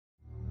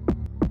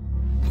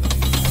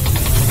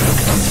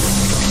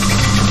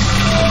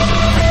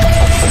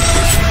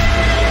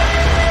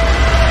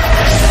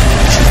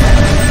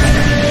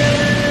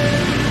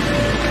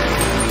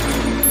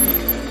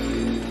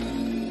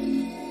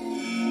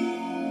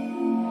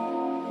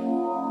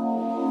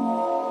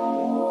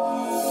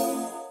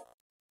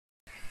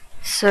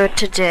So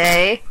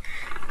today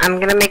I'm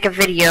gonna make a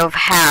video of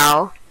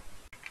how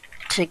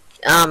to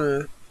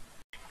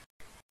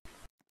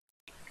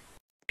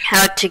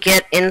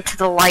get into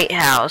the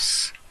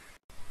lighthouse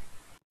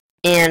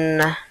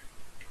in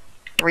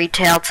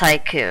Retail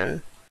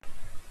Tycoon.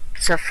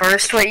 So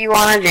first what you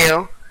want to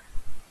do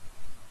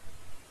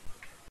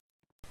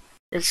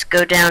is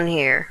go down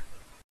here.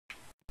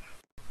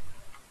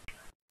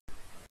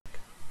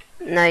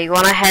 Now you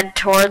want to head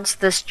towards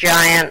this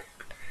giant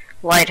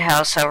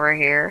lighthouse over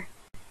here.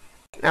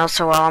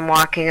 Also, while I'm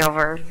walking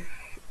over,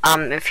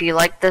 if you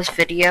like this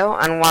video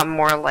and want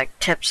more like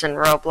tips in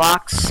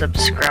Roblox,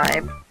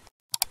 subscribe.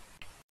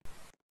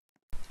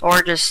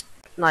 Or just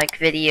like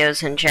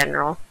videos in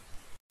general.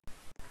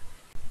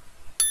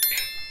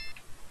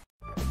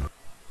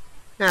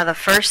 Now the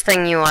first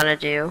thing you want to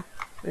do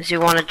is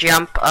you want to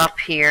jump up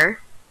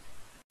here.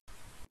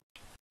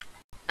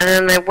 And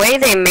then the way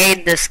they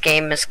made this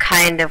game is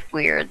kind of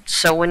weird.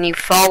 So when you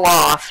fall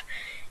off,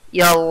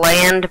 you'll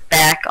land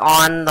back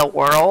on the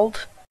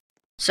world.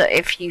 So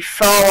if you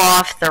fall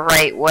off the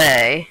right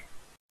way,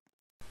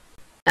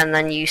 and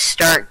then you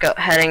start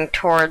heading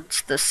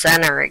towards the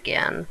center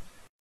again,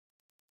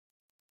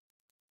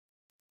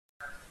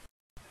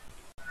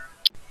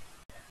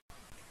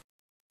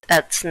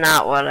 that's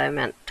not what I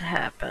meant to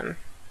happen.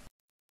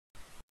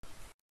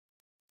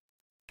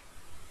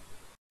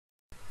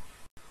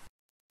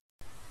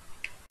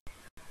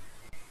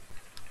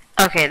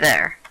 Okay,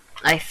 there.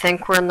 I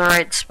think we're in the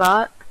right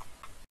spot.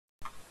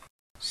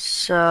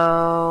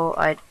 So,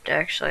 I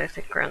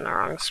think we're in the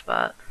wrong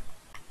spot.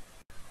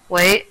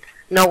 Wait,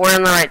 no, we're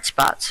in the right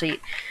spot. So,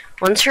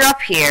 once you're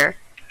up here,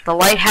 the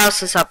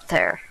lighthouse is up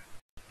there.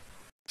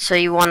 So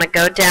you want to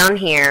go down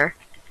here,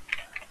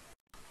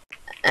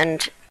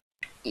 and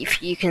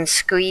if you can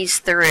squeeze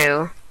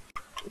through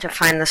to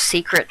find the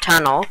secret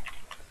tunnel.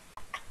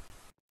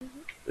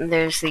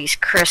 There's these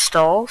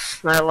crystals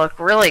that look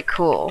really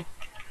cool.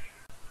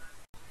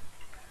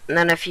 And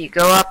then if you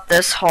go up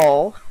this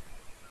hole,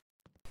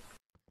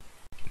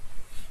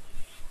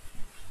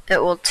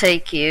 it will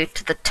take you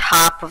to the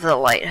top of the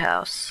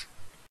lighthouse.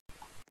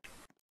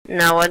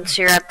 Now once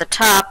you're at the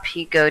top,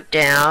 you go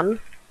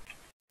down.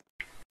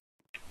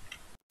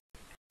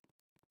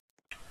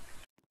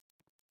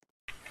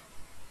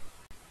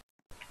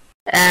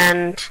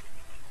 And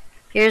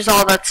here's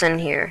all that's in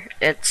here.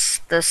 It's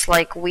this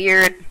like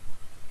weird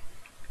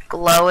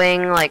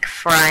glowing like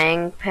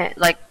frying pan,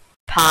 like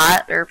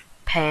pot or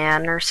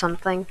pan or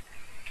something.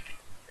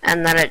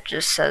 And then it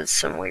just says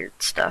some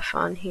weird stuff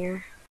on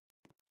here.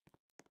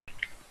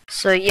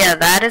 So yeah,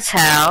 that is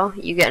how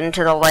you get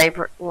into the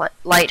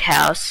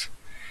lighthouse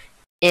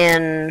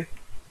in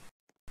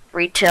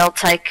Retail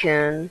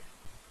Tycoon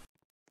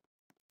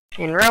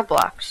in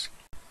Roblox.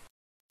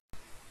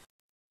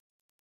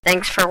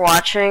 Thanks for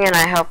watching, and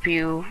I hope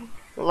you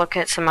look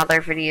at some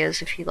other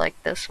videos if you like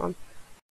this one.